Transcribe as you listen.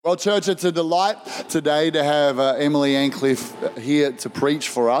Well, church, it's a delight today to have Emily Ancliffe here to preach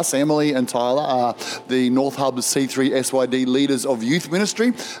for us. Emily and Tyler are the North Hub C3 SYD leaders of youth ministry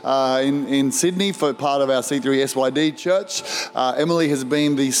in Sydney for part of our C3 SYD church. Emily has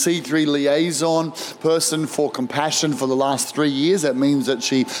been the C3 liaison person for Compassion for the last 3 years. That means that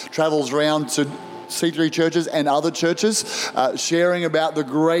she travels around to C3 churches and other churches, sharing about the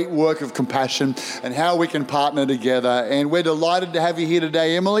great work of Compassion and how we can partner together. And we're delighted to have you here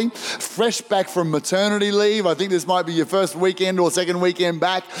today, Emily. Fresh back from maternity leave. I think this might be your first weekend or second weekend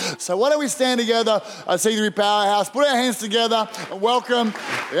back. So why don't we stand together at C3 Powerhouse, put our hands together and welcome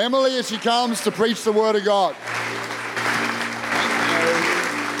Emily as she comes to preach the Word of God.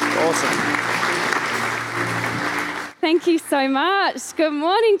 Awesome. Thank you so much. Good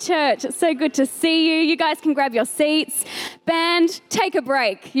morning, church. It's so good to see you. You guys can grab your seats. Band, take a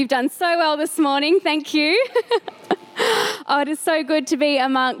break. You've done so well this morning. Thank you. Oh, it is so good to be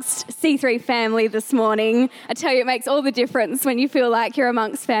amongst C3 family this morning. I tell you, it makes all the difference when you feel like you're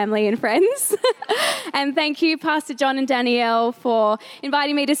amongst family and friends. And thank you, Pastor John and Danielle, for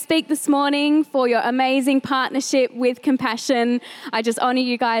inviting me to speak this morning, for your amazing partnership with Compassion. I just honour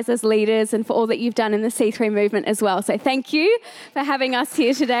you guys as leaders and for all that you've done in the C3 movement as well. So thank you for having us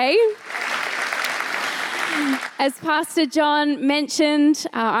here today. As Pastor John mentioned,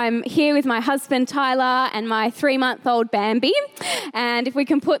 I'm here with my husband Tyler and my 3-month-old Bambi. And if we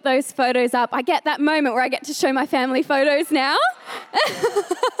can put those photos up, I get that moment where I get to show my family photos now.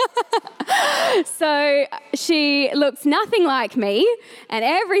 So she looks nothing like me and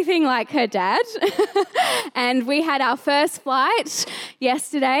everything like her dad. And we had our first flight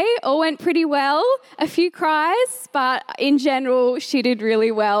yesterday. All went pretty well. A few cries, but in general, she did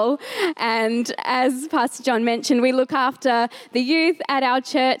really well. And as Pastor John mentioned, we look after the youth at our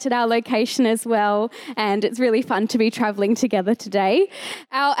church, at our location as well. And it's really fun to be travelling together today.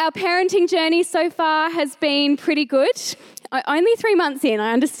 Our parenting journey so far has been pretty good. Only 3 months in,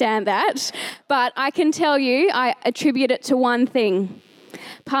 I understand that. But I can tell you, I attribute it to one thing.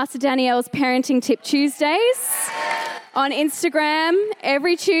 Pastor Danielle's Parenting Tip Tuesdays on Instagram.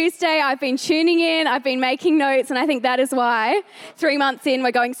 Every Tuesday I've been tuning in, I've been making notes, and I think that is why 3 months in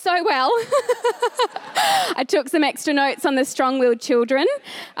we're going so well. I took some extra notes on the strong-willed children.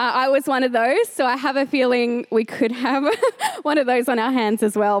 I was one of those, so I have a feeling we could have one of those on our hands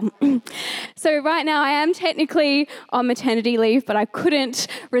as well. So right now I am technically on maternity leave, but I couldn't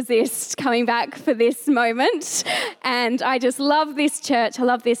resist coming back for this moment. And I just love this church, I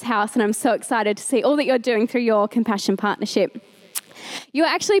love this house, and I'm so excited to see all that you're doing through your Compassion partnership. You're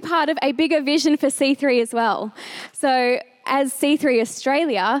actually part of a bigger vision for C3 as well. So as C3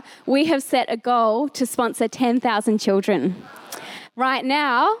 Australia, we have set a goal to sponsor 10,000 children. Right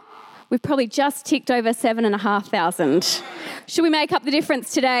now, we've probably just ticked over 7,500. Should we make up the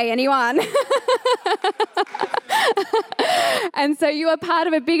difference today, anyone? And so you are part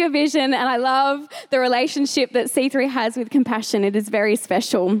of a bigger vision, and I love the relationship that C3 has with Compassion. It is very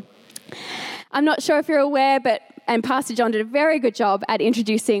special. I'm not sure if you're aware, and Pastor John did a very good job at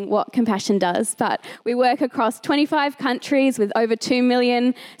introducing what Compassion does, but we work across 25 countries with over 2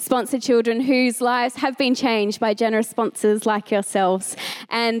 million sponsored children whose lives have been changed by generous sponsors like yourselves.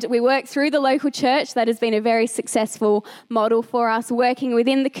 And we work through the local church. That has been a very successful model for us, working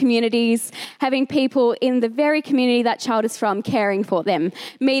within the communities, having people in the very community that child is from, caring for them,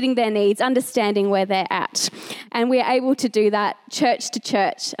 meeting their needs, understanding where they're at. And we're able to do that church to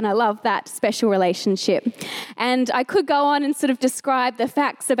church, and I love that special relationship. And I could go on and sort of describe the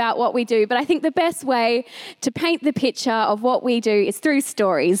facts about what we do, but I think the best way to paint the picture of what we do is through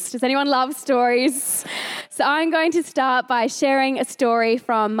stories. Does anyone love stories? So I'm going to start by sharing a story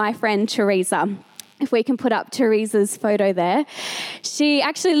from my friend Teresa. If we can put up Teresa's photo there. She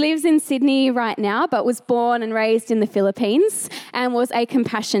actually lives in Sydney right now, but was born and raised in the Philippines and was a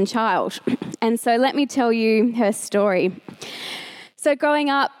Compassion child. And so let me tell you her story. So growing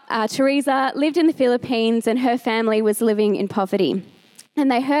up, Teresa lived in the Philippines and her family was living in poverty. And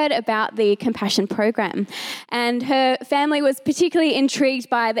they heard about the Compassion program. And her family was particularly intrigued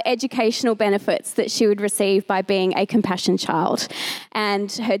by the educational benefits that she would receive by being a Compassion child. And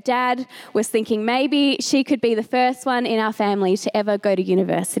her dad was thinking maybe she could be the first one in our family to ever go to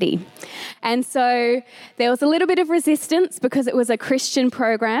university. And so there was a little bit of resistance because it was a Christian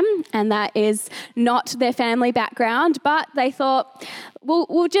program and that is not their family background, but they thought,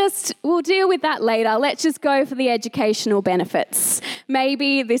 We'll deal with that later. Let's just go for the educational benefits.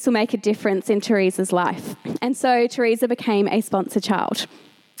 Maybe this will make a difference in Teresa's life. And so Teresa became a sponsor child.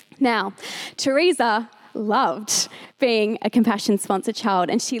 Now, Teresa loved being a compassion-sponsored child,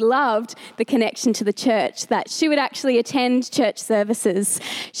 and she loved the connection to the church, that she would actually attend church services.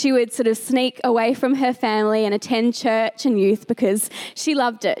 She would sort of sneak away from her family and attend church and youth because she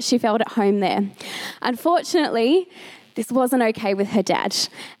loved it. She felt at home there. Unfortunately, this wasn't okay with her dad,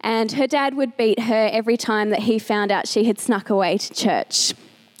 and her dad would beat her every time that he found out she had snuck away to church.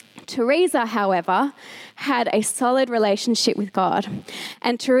 Teresa, however, had a solid relationship with God,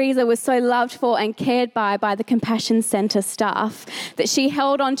 and Teresa was so loved for and cared by the Compassion Centre staff that she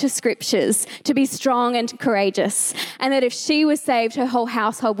held on to scriptures to be strong and courageous, and that if she was saved, her whole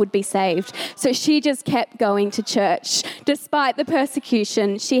household would be saved. So she just kept going to church. Despite the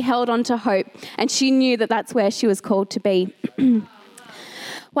persecution, she held on to hope, and she knew that that's where she was called to be.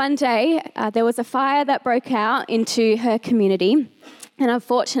 One day, there was a fire that broke out into her community. And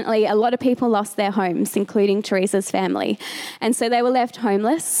unfortunately, a lot of people lost their homes, including Teresa's family. And so they were left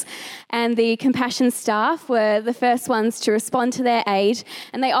homeless. And the Compassion staff were the first ones to respond to their aid.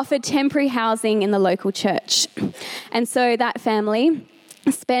 And they offered temporary housing in the local church. And so that family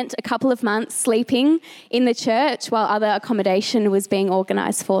spent a couple of months sleeping in the church while other accommodation was being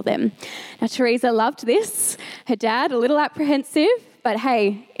organised for them. Now, Teresa loved this. Her dad, a little apprehensive, but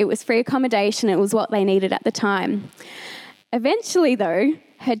hey, it was free accommodation. It was what they needed at the time. Eventually, though,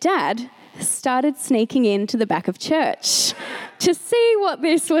 her dad started sneaking into the back of church to see what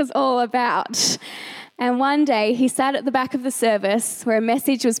this was all about. And one day, he sat at the back of the service where a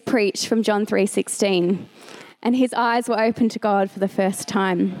message was preached from John 3:16, and his eyes were opened to God for the first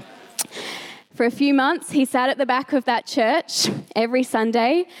time. For a few months, he sat at the back of that church every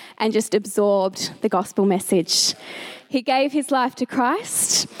Sunday and just absorbed the gospel message. He gave his life to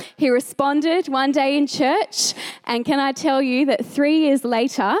Christ. He responded one day in church. And can I tell you that 3 years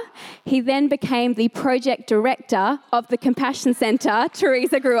later, he then became the project director of the Compassion Centre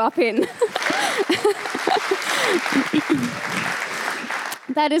Teresa grew up in.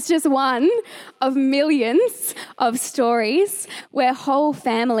 That is just one of millions of stories where whole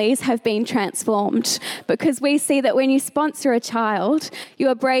families have been transformed, because we see that when you sponsor a child, you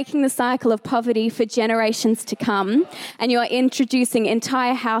are breaking the cycle of poverty for generations to come, and you are introducing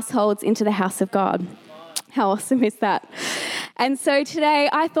entire households into the house of God. How awesome is that? And so today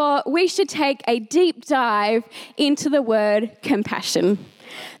I thought we should take a deep dive into the word compassion,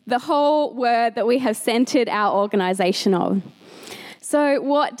 the whole word that we have centered our organisation on. So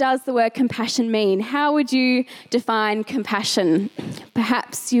what does the word compassion mean? How would you define compassion?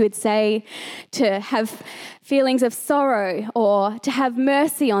 Perhaps you would say to have feelings of sorrow, or to have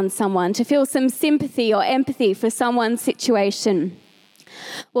mercy on someone, to feel some sympathy or empathy for someone's situation.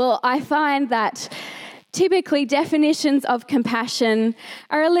 Well, I find that typically definitions of compassion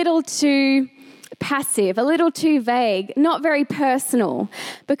are a little too passive, a little too vague, not very personal.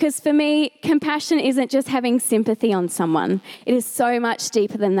 Because for me, compassion isn't just having sympathy on someone. It is so much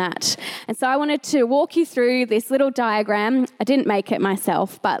deeper than that. And so I wanted to walk you through this little diagram. I didn't make it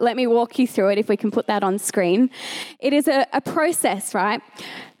myself, but let me walk you through it if we can put that on screen. It is a process, right?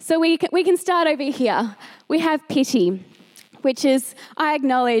 So we can start over here. We have pity, which is, I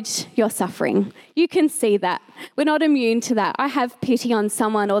acknowledge your suffering. You can see that. We're not immune to that. I have pity on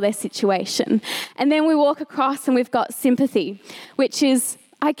someone or their situation. And then we walk across and we've got sympathy, which is,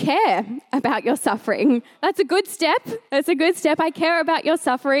 I care about your suffering. That's a good step. That's a good step. I care about your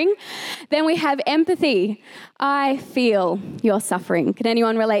suffering. Then we have empathy. I feel your suffering. Can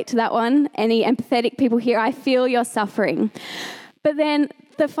anyone relate to that one? Any empathetic people here? I feel your suffering. But then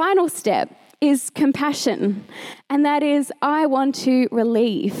the final step is compassion, and that is, I want to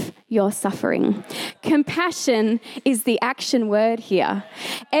relieve your suffering. Compassion is the action word here.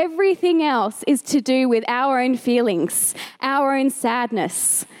 Everything else is to do with our own feelings, our own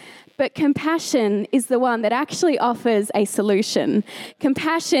sadness. But compassion is the one that actually offers a solution.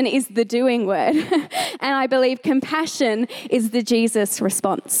 Compassion is the doing word. And I believe compassion is the Jesus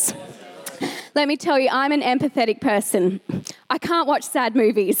response. Let me tell you, I'm an empathetic person. I can't watch sad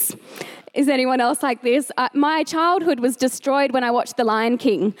movies. Is anyone else like this? My childhood was destroyed when I watched The Lion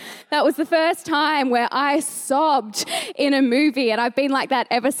King. That was the first time where I sobbed in a movie, and I've been like that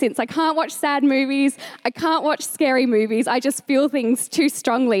ever since. I can't watch sad movies. I can't watch scary movies. I just feel things too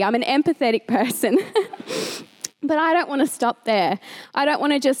strongly. I'm an empathetic person. But I don't want to stop there. I don't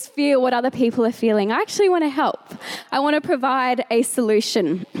want to just feel what other people are feeling. I actually want to help. I want to provide a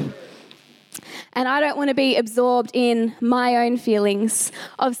solution. And I don't want to be absorbed in my own feelings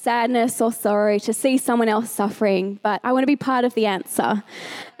of sadness or sorrow to see someone else suffering, but I want to be part of the answer.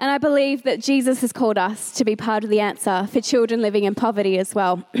 And I believe that Jesus has called us to be part of the answer for children living in poverty as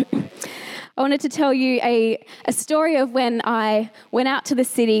well. I wanted to tell you a story of when I went out to the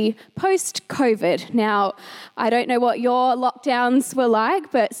city post-COVID. Now, I don't know what your lockdowns were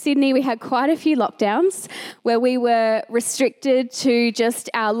like, but Sydney, we had quite a few lockdowns where we were restricted to just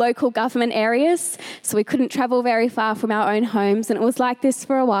our local government areas, so we couldn't travel very far from our own homes, and it was like this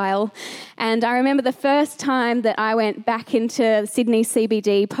for a while. And I remember the first time that I went back into Sydney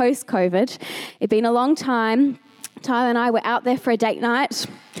CBD post-COVID. It'd been a long time. Tyler and I were out there for a date night,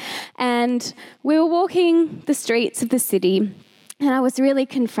 and we were walking the streets of the city, and I was really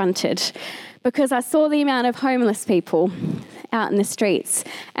confronted because I saw the amount of homeless people out in the streets.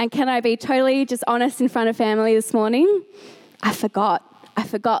 And can I be totally just honest in front of family this morning? I forgot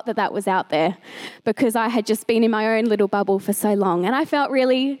that was out there because I had just been in my own little bubble for so long. And I felt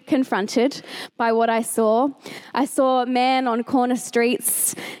really confronted by what I saw. I saw men on corner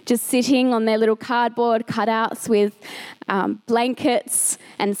streets just sitting on their little cardboard cutouts with blankets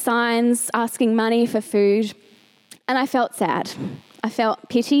and signs asking money for food. And I felt sad. I felt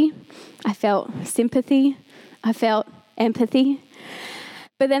pity. I felt sympathy. I felt empathy.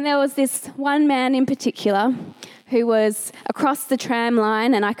 But then there was this one man in particular who was across the tram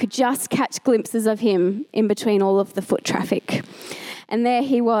line, and I could just catch glimpses of him in between all of the foot traffic. And there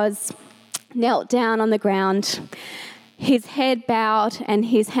he was, knelt down on the ground, his head bowed and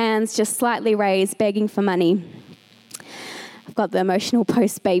his hands just slightly raised, begging for money. I've got the emotional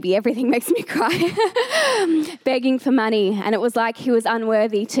post-baby, everything makes me cry. Begging for money, and it was like he was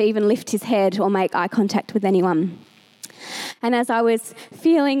unworthy to even lift his head or make eye contact with anyone. And as I was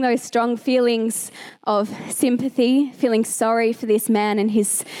feeling those strong feelings of sympathy, feeling sorry for this man and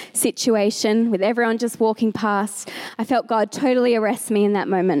his situation, with everyone just walking past, I felt God totally arrest me in that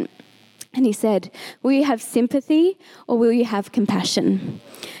moment. And he said, will you have sympathy or will you have compassion?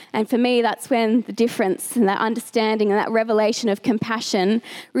 And for me, that's when the difference and that understanding and that revelation of compassion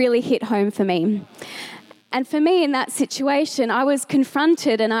really hit home for me. And for me in that situation, I was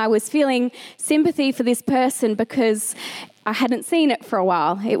confronted and I was feeling sympathy for this person because I hadn't seen it for a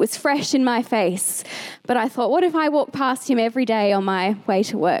while. It was fresh in my face. But I thought, what if I walked past him every day on my way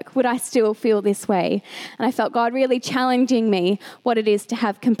to work? Would I still feel this way? And I felt God really challenging me what it is to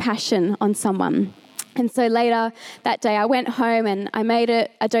have compassion on someone. And so later that day, I went home and I made a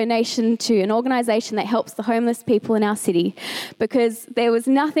donation to an organisation that helps the homeless people in our city, because there was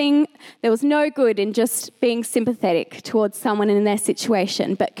no good in just being sympathetic towards someone in their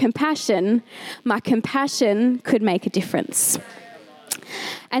situation, but my compassion could make a difference.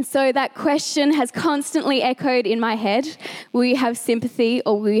 And so that question has constantly echoed in my head. Will you have sympathy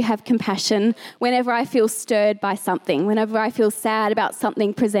or will you have compassion whenever I feel stirred by something, whenever I feel sad about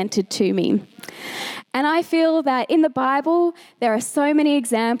something presented to me? And I feel that in the Bible, there are so many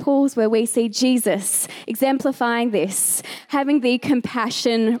examples where we see Jesus exemplifying this, having the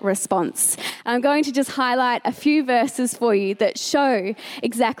compassion response. I'm going to just highlight a few verses for you that show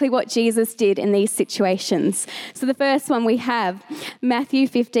exactly what Jesus did in these situations. So the first one we have, Matthew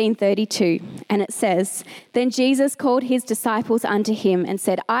 15:32, and it says, "Then Jesus called his disciples unto him and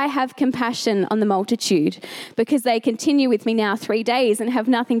said, I have compassion on the multitude, because they continue with me now 3 days and have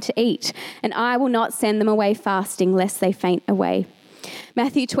nothing to eat, and I will not send them away fasting, lest they faint away."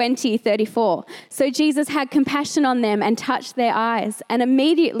 Matthew 20:34, "So Jesus had compassion on them and touched their eyes, and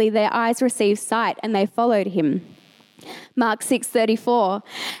immediately their eyes received sight, and they followed him." Mark 6:34,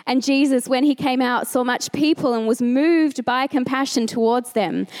 "And Jesus, when he came out, saw much people and was moved by compassion towards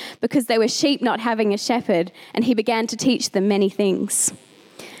them, because they were sheep not having a shepherd, and he began to teach them many things."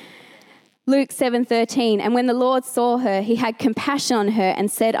 Luke 7:13, "And when the Lord saw her, he had compassion on her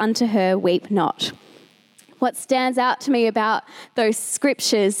and said unto her, Weep not." What stands out to me about those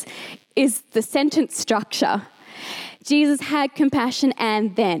scriptures is the sentence structure. Jesus had compassion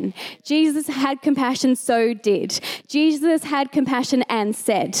and then. Jesus had compassion, so did. Jesus had compassion and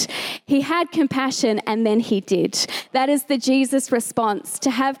said. He had compassion and then he did. That is the Jesus response,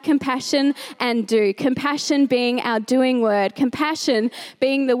 to have compassion and do. Compassion being our doing word. Compassion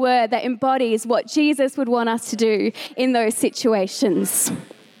being the word that embodies what Jesus would want us to do in those situations.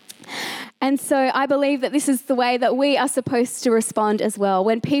 And so I believe that this is the way that we are supposed to respond as well.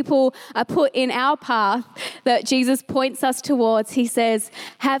 When people are put in our path that Jesus points us towards, he says,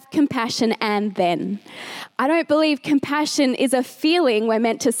 have compassion and then. I don't believe compassion is a feeling we're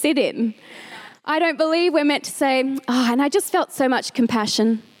meant to sit in. I don't believe we're meant to say, and I just felt so much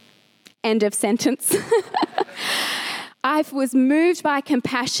compassion. End of sentence. I was moved by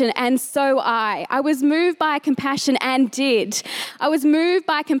compassion, and so I was moved by compassion and did. I was moved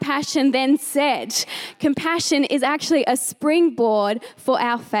by compassion, then said. Compassion is actually a springboard for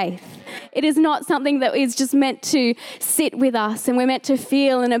our faith. It is not something that is just meant to sit with us and we're meant to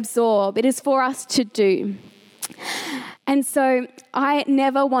feel and absorb. It is for us to do. And so I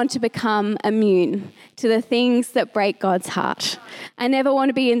never want to become immune to the things that break God's heart. I never want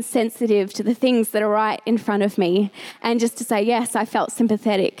to be insensitive to the things that are right in front of me and just to say, yes, I felt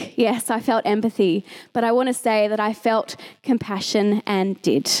sympathetic. Yes, I felt empathy. But I want to say that I felt compassion and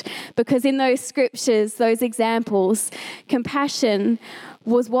did. Because in those scriptures, those examples, compassion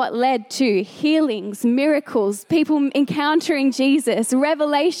was what led to healings, miracles, people encountering Jesus,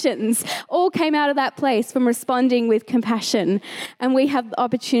 revelations, all came out of that place from responding with compassion. And we have the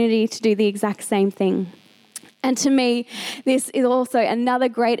opportunity to do the exact same thing. And to me, this is also another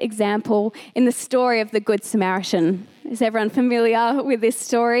great example in the story of the Good Samaritan. Is everyone familiar with this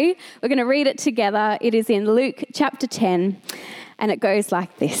story? We're going to read it together. It is in Luke chapter 10, and it goes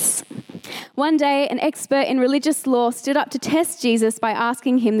like this. One day, an expert in religious law stood up to test Jesus by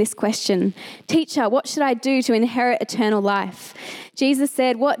asking him this question: "Teacher, what should I do to inherit eternal life?" Jesus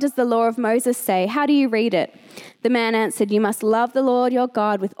said, "What does the law of Moses say? How do you read it?" The man answered, "You must love the Lord your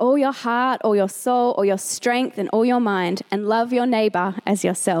God with all your heart, all your soul, all your strength, and all your mind, and love your neighbor as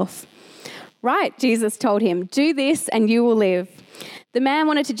yourself." "Right," Jesus told him, "do this and you will live." The man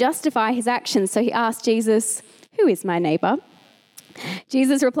wanted to justify his actions, so he asked Jesus, "Who is my neighbor?"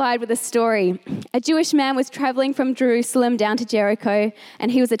 Jesus replied with a story. A Jewish man was traveling from Jerusalem down to Jericho,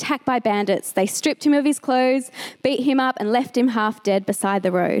 and he was attacked by bandits. They stripped him of his clothes, beat him up, and left him half dead beside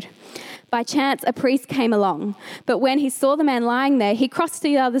the road. By chance, a priest came along, but when he saw the man lying there, he crossed to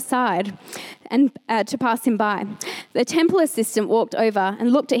the other side and to pass him by. The temple assistant walked over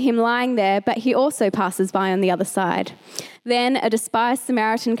and looked at him lying there, but he also passes by on the other side. Then a despised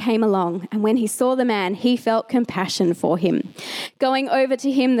Samaritan came along, and when he saw the man, he felt compassion for him. Going over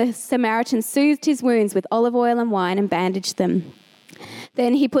to him, the Samaritan soothed his wounds with olive oil and wine and bandaged them.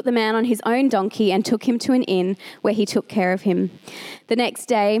 Then he put the man on his own donkey and took him to an inn where he took care of him. The next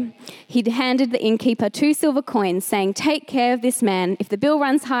day, he handed the innkeeper 2 silver coins, saying, "Take care of this man. If the bill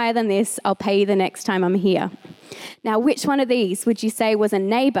runs higher than this, I'll pay you the next time I'm here." "Now, which one of these would you say was a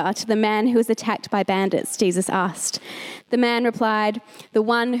neighbor to the man who was attacked by bandits?" Jesus asked. The man replied, "The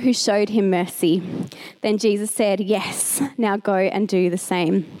one who showed him mercy." Then Jesus said, "Yes, now go and do the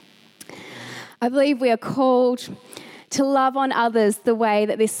same." I believe we are called to love on others the way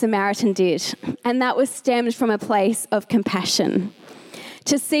that this Samaritan did, and that was stemmed from a place of compassion.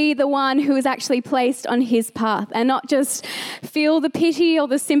 To see the one who was actually placed on his path and not just feel the pity or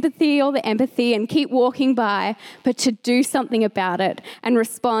the sympathy or the empathy and keep walking by, but to do something about it and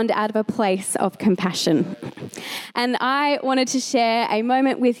respond out of a place of compassion. And I wanted to share a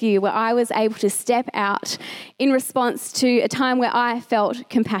moment with you where I was able to step out in response to a time where I felt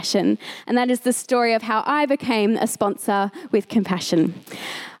compassion, and that is the story of how I became a sponsor with compassion.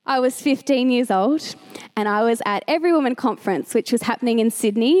 I was 15 years old and I was at Every Woman Conference, which was happening in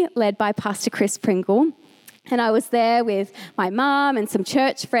Sydney, led by Pastor Chris Pringle. And I was there with my mum and some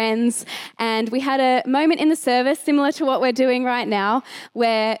church friends, and we had a moment in the service similar to what we're doing right now,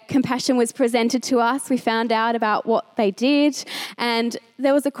 where compassion was presented to us. We found out about what they did, and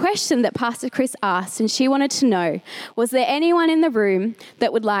there was a question that Pastor Chris asked, and she wanted to know, was there anyone in the room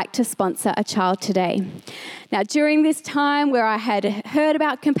that would like to sponsor a child today? Now, during this time where I had heard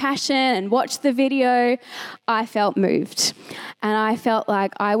about compassion and watched the video, I felt moved. And I felt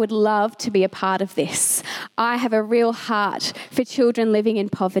like I would love to be a part of this. I have a real heart for children living in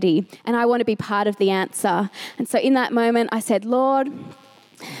poverty, and I want to be part of the answer. And so in that moment, I said, "Lord,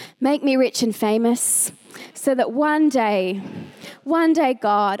 make me rich and famous so that one day,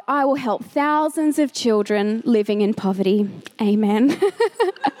 God, I will help thousands of children living in poverty." Amen.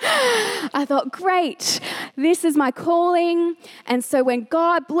 I thought, great, this is my calling. And so when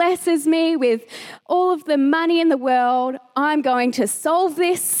God blesses me with all of the money in the world, I'm going to solve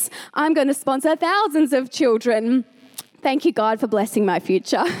this. I'm going to sponsor thousands of children. Thank you, God, for blessing my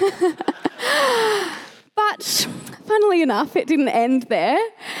future. But funnily enough, it didn't end there.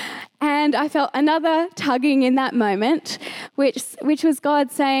 And I felt another tugging in that moment, which was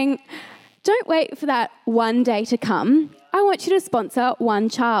God saying, don't wait for that one day to come. I want you to sponsor one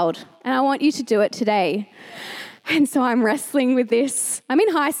child, and I want you to do it today. And so I'm wrestling with this. I'm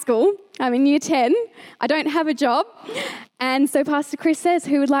in high school. I'm in year 10. I don't have a job. And so Pastor Chris says,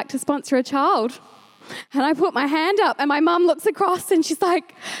 who would like to sponsor a child? And I put my hand up, and my mum looks across and she's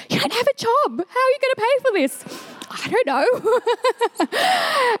like, you don't have a job. How are you going to pay for this? I don't know.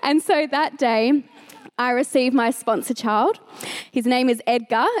 And so that day, I received my sponsor child. His name is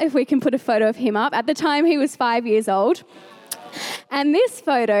Edgar, if we can put a photo of him up. At the time, he was 5 years old. And this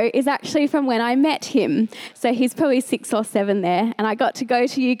photo is actually from when I met him. So he's probably 6 or 7 there. And I got to go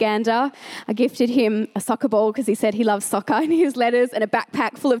to Uganda. I gifted him a soccer ball because he said he loves soccer and his letters, and a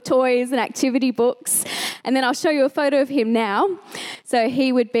backpack full of toys and activity books. And then I'll show you a photo of him now. So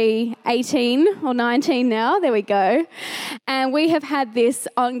he would be 18 or 19 now. There we go. And we have had this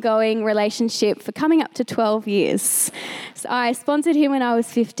ongoing relationship for coming up to 12 years. So I sponsored him when I was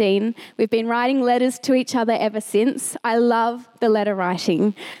 15. We've been writing letters to each other ever since. I love the letter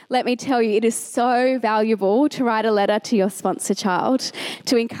writing. Let me tell you, it is so valuable to write a letter to your sponsor child,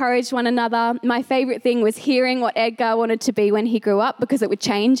 to encourage one another. My favourite thing was hearing what Edgar wanted to be when he grew up, because it would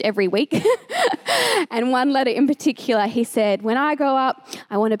change every week. And one letter in particular, he said, when I grow up,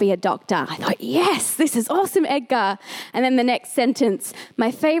 I want to be a doctor. I thought, yes, this is awesome, Edgar. And then the next sentence,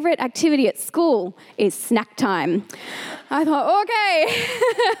 my favourite activity at school is snack time. I thought,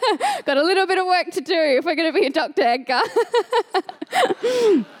 okay, got a little bit of work to do if we're going to be a doctor, Edgar.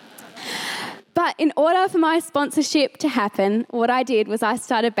 But in order for my sponsorship to happen, what I did was I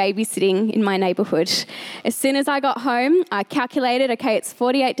started babysitting in my neighbourhood. As soon as I got home, I calculated, okay, it's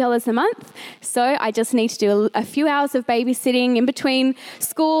 $48 a month, so I just need to do a few hours of babysitting in between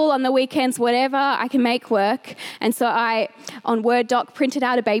school, on the weekends, whatever I can make work. And so I, on Word doc, printed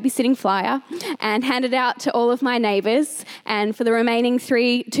out a babysitting flyer and handed it out to all of my neighbours. And for the remaining 2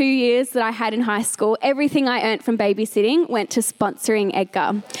 years that I had in high school, everything I earned from babysitting went to sponsoring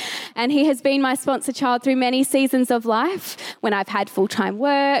Edgar. And he has been my sponsor child through many seasons of life, when I've had full-time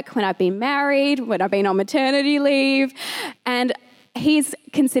work, when I've been married, when I've been on maternity leave, and he's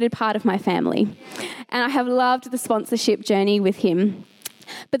considered part of my family. And I have loved the sponsorship journey with him.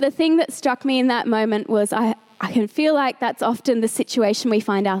 But the thing that struck me in that moment was I can feel like that's often the situation we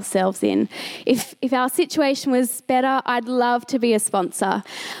find ourselves in. If our situation was better, I'd love to be a sponsor.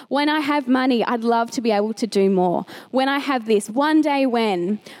 When I have money, I'd love to be able to do more. When I have this, one day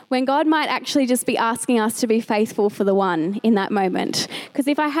when God might actually just be asking us to be faithful for the one in that moment. Because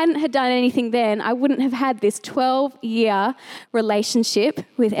if I hadn't had done anything then, I wouldn't have had this 12-year relationship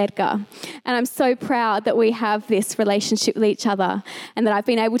with Edgar. And I'm so proud that we have this relationship with each other, and that I've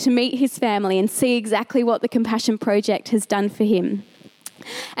been able to meet his family and see exactly what the Compassion Project has done for him.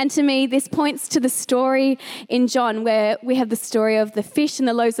 And to me, this points to the story in John, where we have the story of the fish and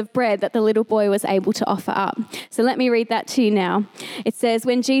the loaves of bread that the little boy was able to offer up. So let me read that to you now. It says,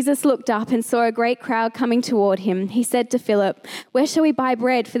 when Jesus looked up and saw a great crowd coming toward him, he said to Philip, where shall we buy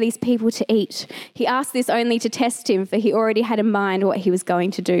bread for these people to eat? He asked this only to test him, for he already had in mind what he was going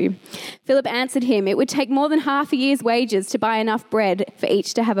to do. Philip answered him, it would take more than half a year's wages to buy enough bread for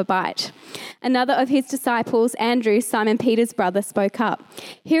each to have a bite. Another of his disciples, Andrew, Simon Peter's brother, spoke up.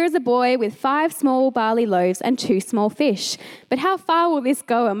 Here is a boy with 5 small barley loaves and 2 small fish. But how far will this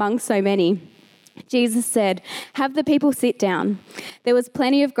go among so many? Jesus said, have the people sit down. There was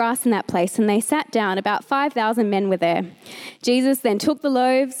plenty of grass in that place, and they sat down. About 5,000 men were there. Jesus then took the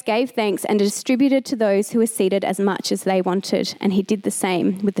loaves, gave thanks, and distributed to those who were seated as much as they wanted, and he did the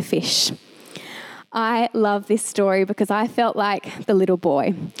same with the fish. I love this story because I felt like the little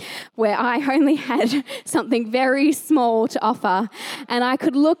boy, where I only had something very small to offer, and I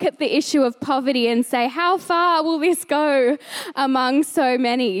could look at the issue of poverty and say, how far will this go among so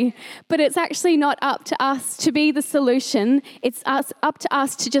many? But it's actually not up to us to be the solution. It's up to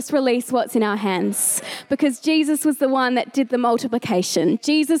us to just release what's in our hands, because Jesus was the one that did the multiplication.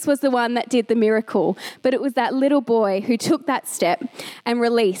 Jesus was the one that did the miracle, but it was that little boy who took that step and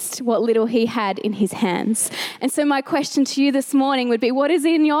released what little he had in his hands. And so my question to you this morning would be, what is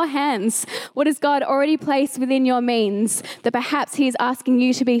in your hands? What has God already placed within your means that perhaps he is asking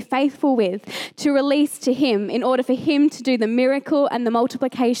you to be faithful with, to release to him in order for him to do the miracle and the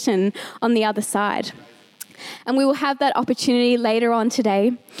multiplication on the other side? And we will have that opportunity later on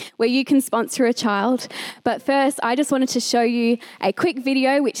today where you can sponsor a child. But first, I just wanted to show you a quick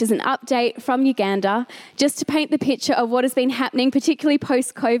video, which is an update from Uganda, just to paint the picture of what has been happening, particularly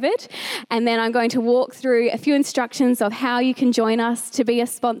post-COVID. And then I'm going to walk through a few instructions of how you can join us to be a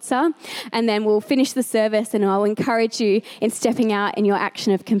sponsor. And then we'll finish the service, and I'll encourage you in stepping out in your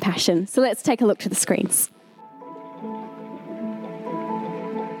action of compassion. So let's take a look to the screens.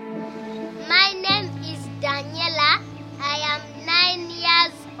 My name is Daniela. I am 9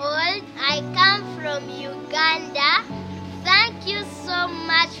 years old. I come from Uganda. Thank you so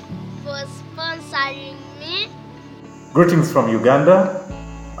much for sponsoring me. Greetings from Uganda.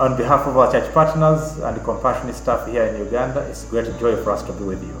 On behalf of our church partners and Compassion staff here in Uganda, it's a great joy for us to be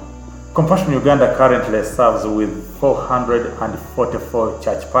with you. Compassion Uganda currently serves with 444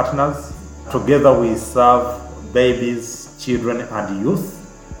 church partners, Together we serve babies, children, and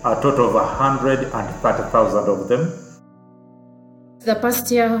youth, a total of 130,000 of them. The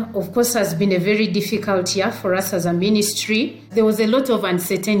past year, of course, has been a very difficult year for us as a ministry. There was a lot of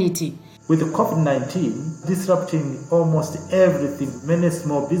uncertainty. With COVID-19 disrupting almost everything, many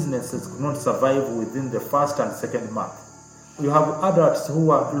small businesses could not survive within the first and second month. You have adults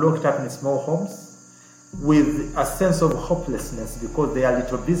who are locked up in small homes with a sense of hopelessness because their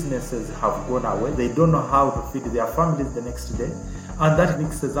little businesses have gone away. They don't know how to feed their families the next day, and that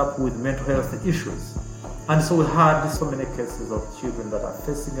mixes up with mental health issues. And so we had so many cases of children that are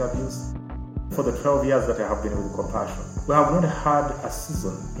facing abuse. For the 12 years that I have been with Compassion, we have not had a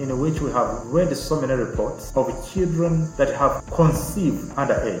season in which we have read so many reports of children that have conceived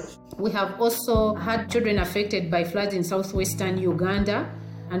underage. We have also had children affected by floods in southwestern Uganda.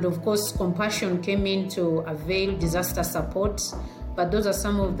 And of course, Compassion came in to avail disaster support. But those are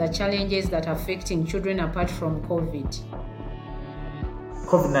some of the challenges that are affecting children apart from COVID.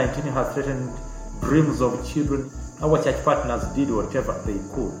 COVID-19 has threatened dreams of children. Our church partners did whatever they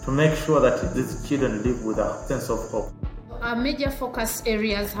could to make sure that these children live with a sense of hope. Our major focus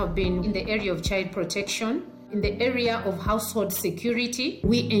areas have been in the area of child protection. In the area of household security,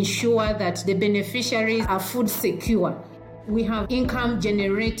 we ensure that the beneficiaries are food secure. We have income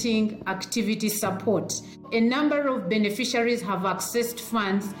generating activity support. A number of beneficiaries have accessed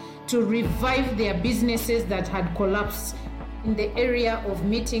funds to revive their businesses that had collapsed. In the area of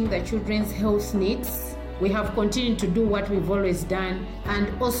meeting the children's health needs, we have continued to do what we've always done, and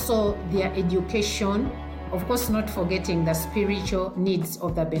also their education, of course not forgetting the spiritual needs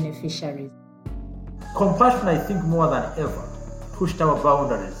of the beneficiaries. Compassion, I think, more than ever, pushed our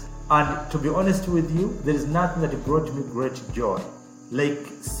boundaries. And to be honest with you, there is nothing that brought me great joy like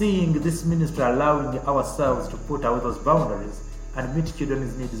seeing this ministry allowing ourselves to put away those boundaries and meet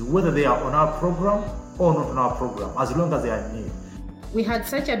children's needs, whether they are on our program or not on our program, as long as they are in need. We had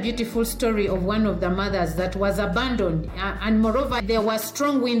such a beautiful story of one of the mothers that was abandoned, and moreover there were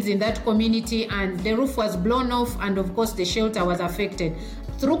strong winds in that community and the roof was blown off, and of course the shelter was affected.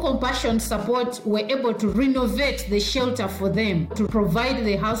 Through Compassion support, we're able to renovate the shelter for them, to provide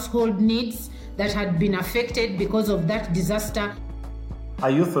the household needs that had been affected because of that disaster. A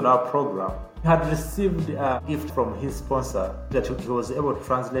youth on our program had received a gift from his sponsor that he was able to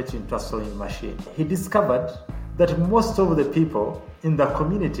translate into a sewing machine. He discovered that most of the people in the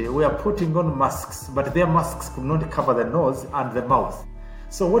community were putting on masks, but their masks could not cover the nose and the mouth.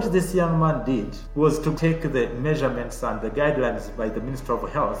 So what this young man did was to take the measurements and the guidelines by the Ministry of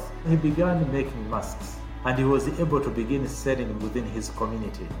Health. He began making masks, and he was able to begin selling within his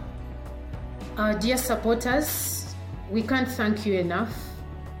community. Our dear supporters, we can't thank you enough.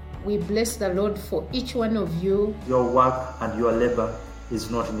 We bless the Lord for each one of you. Your work and your labor is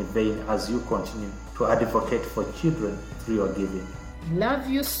not in vain as you continue to advocate for children through your giving. Love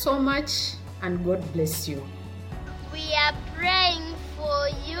you so much, and God bless you. We are praying for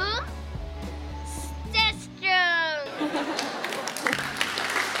you. Stay strong.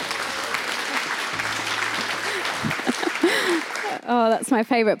 Oh, that's my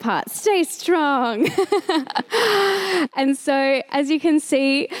favorite part. Stay strong. And so, as you can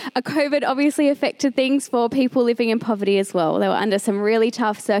see, COVID obviously affected things for people living in poverty as well. They were under some really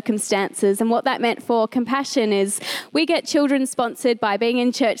tough circumstances. And what that meant for Compassion is we get children sponsored by being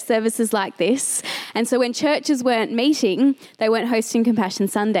in church services like this. And so when churches weren't meeting, they weren't hosting Compassion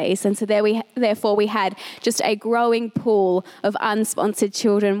Sundays. And so therefore we had just a growing pool of unsponsored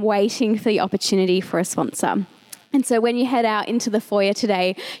children waiting for the opportunity for a sponsor. And so when you head out into the foyer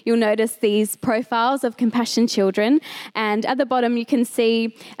today, you'll notice these profiles of Compassion children. And at the bottom, you can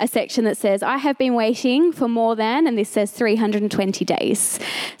see a section that says, I have been waiting for more than, and this says 320 days.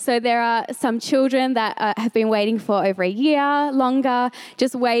 So there are some children that have been waiting for over a year, longer,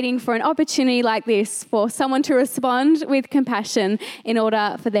 just waiting for an opportunity like this for someone to respond with compassion in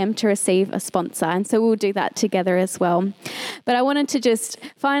order for them to receive a sponsor. And so we'll do that together as well. But I wanted to just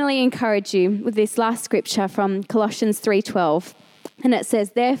finally encourage you with this last scripture from Colossians 3:12. And it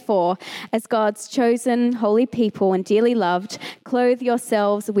says, therefore, as God's chosen holy people and dearly loved, clothe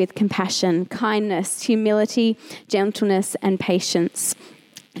yourselves with compassion, kindness, humility, gentleness, and patience.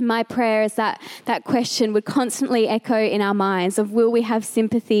 My prayer is that that question would constantly echo in our minds of will we have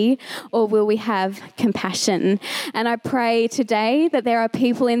sympathy or will we have compassion? And I pray today that there are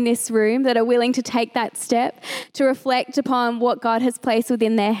people in this room that are willing to take that step to reflect upon what God has placed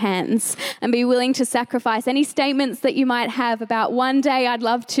within their hands and be willing to sacrifice any statements that you might have about one day I'd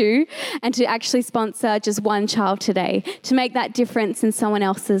love to, and to actually sponsor just one child today, to make that difference in someone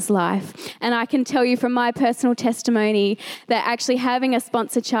else's life. And I can tell you from my personal testimony that actually having a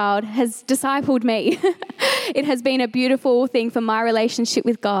sponsored sponsor child has discipled me. It has been a beautiful thing for my relationship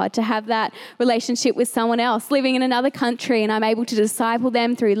with God to have that relationship with someone else living in another country, and I'm able to disciple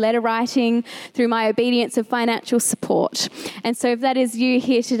them through letter writing, through my obedience of financial support. And so if that is you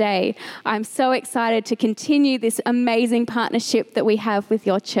here today, I'm so excited to continue this amazing partnership that we have with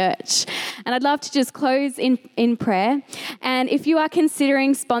your church. And I'd love to just close in prayer. And if you are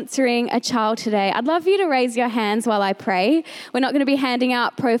considering sponsoring a child today, I'd love for you to raise your hands while I pray. We're not going to be handing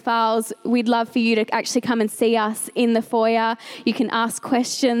out profiles. We'd love for you to actually come and see us in the foyer. You can ask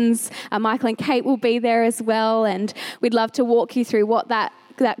questions. Michael and Kate will be there as well, and we'd love to walk you through what that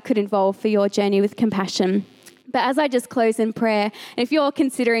could involve for your journey with compassion. But as I just close in prayer, if you're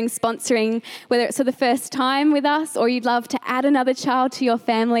considering sponsoring, whether it's for the first time with us or you'd love to add another child to your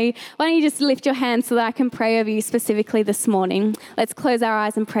family, why don't you just lift your hand so that I can pray over you specifically this morning. Let's close our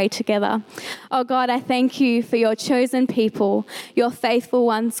eyes and pray together. Oh God, I thank you for your chosen people, your faithful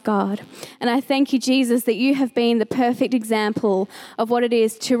ones, God. And I thank you, Jesus, that you have been the perfect example of what it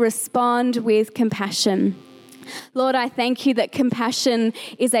is to respond with compassion. Lord, I thank you that compassion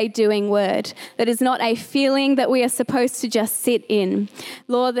is a doing word, that is not a feeling that we are supposed to just sit in.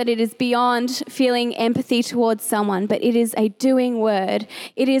 Lord, that it is beyond feeling empathy towards someone, but it is a doing word.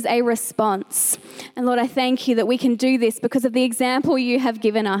 It is a response. And Lord, I thank you that we can do this because of the example you have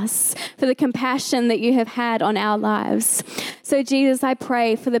given us, for the compassion that you have had on our lives. So Jesus, I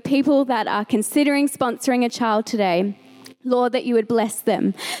pray for the people that are considering sponsoring a child today, Lord, that you would bless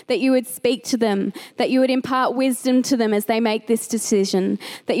them, that you would speak to them, that you would impart wisdom to them as they make this decision,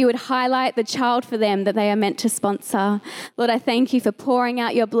 that you would highlight the child for them that they are meant to sponsor. Lord, I thank you for pouring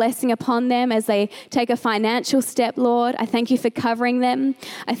out your blessing upon them as they take a financial step, Lord. I thank you for covering them.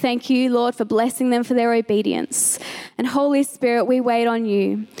 I thank you, Lord, for blessing them for their obedience. And Holy Spirit, we wait on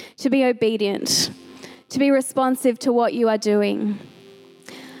you to be obedient, to be responsive to what you are doing.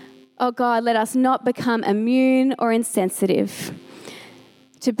 Oh God, let us not become immune or insensitive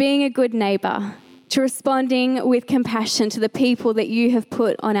to being a good neighbour, to responding with compassion to the people that you have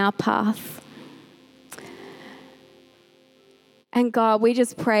put on our path. And God, we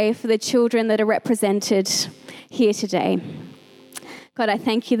just pray for the children that are represented here today. God, I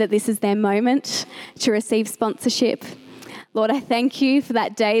thank you that this is their moment to receive sponsorship. Lord, I thank you for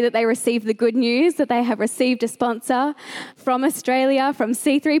that day that they receive the good news that they have received a sponsor from Australia, from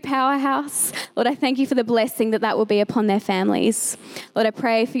C3 Powerhouse. Lord, I thank you for the blessing that will be upon their families. Lord, I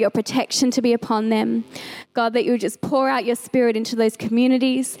pray for your protection to be upon them. God, that you would just pour out your spirit into those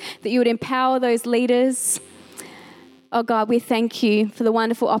communities, that you would empower those leaders. Oh God, we thank you for the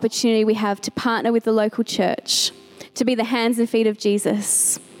wonderful opportunity we have to partner with the local church, to be the hands and feet of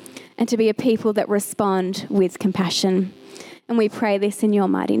Jesus, and to be a people that respond with compassion. And we pray this in your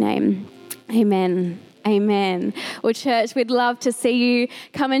mighty name. Amen. Amen. Well, church, we'd love to see you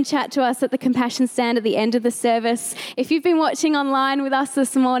come and chat to us at the Compassion Stand at the end of the service. If you've been watching online with us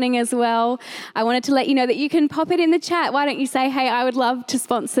this morning as well, I wanted to let you know that you can pop it in the chat. Why don't you say, hey, I would love to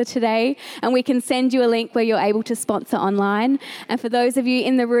sponsor today, and we can send you a link where you're able to sponsor online. And for those of you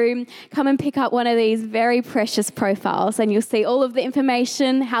in the room, come and pick up one of these very precious profiles, and you'll see all of the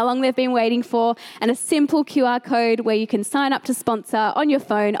information, how long they've been waiting for, and a simple QR code where you can sign up to sponsor on your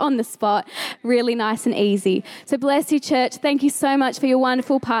phone, on the spot. Really nice and easy. So bless you, church. Thank you so much for your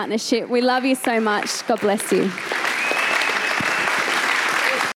wonderful partnership. We love you so much. God bless you.